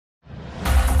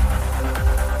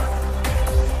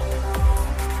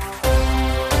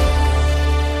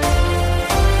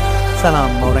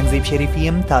سلام، اورنګزیب شریفی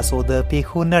یم. تاسو د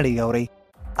پیښو نړۍ اورئ.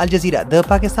 الجزیره د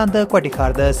پاکستان د کوټي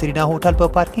ښار د سرینا هوټل په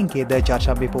پارکینګ کې د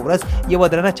چهارشنبه په ورځ یو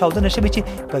درنه چاودنه شوې چې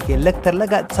پکې لږ تر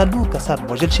لږه 4 کسان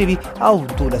وژل شوي او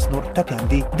 12 نور ټپیان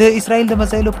دي. د اسرایل د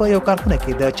مزایلو په یو کارخونه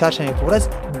کې د چهارشنبه په ورځ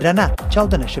درنه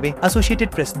چاودنه شوې. اسوسییټډ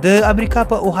پریس د امریکا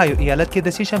په اوهایو ایالت کې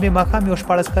د سه شنبه ماښام یو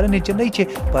 14 کلنې جنۍ چې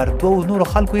پر 2 نورو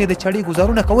خلکو یې د چړې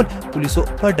گزارونه کول پولیسو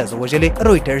په ډزو وژلې.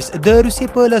 رويټرز د روسیې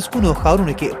په لسګونو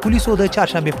ښارونو کې پولیسو د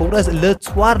چهارشنبه په ورځ له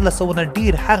 1400 نه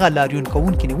ډیر هغه لاریون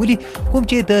کوونکي نیولي کوم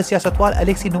چې د سیاستوال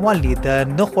الکسی نوالني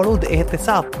د نخړو د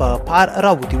احتساب په پار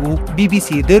راوتی وو. بي بي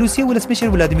سي د روسیې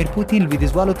ولسمشر ولادیمیر پوتین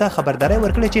لویدیځوالو ته خبرداري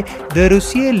ورکړه چې د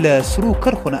روسیې له سرو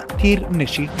کرخونه تیر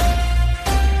نشي.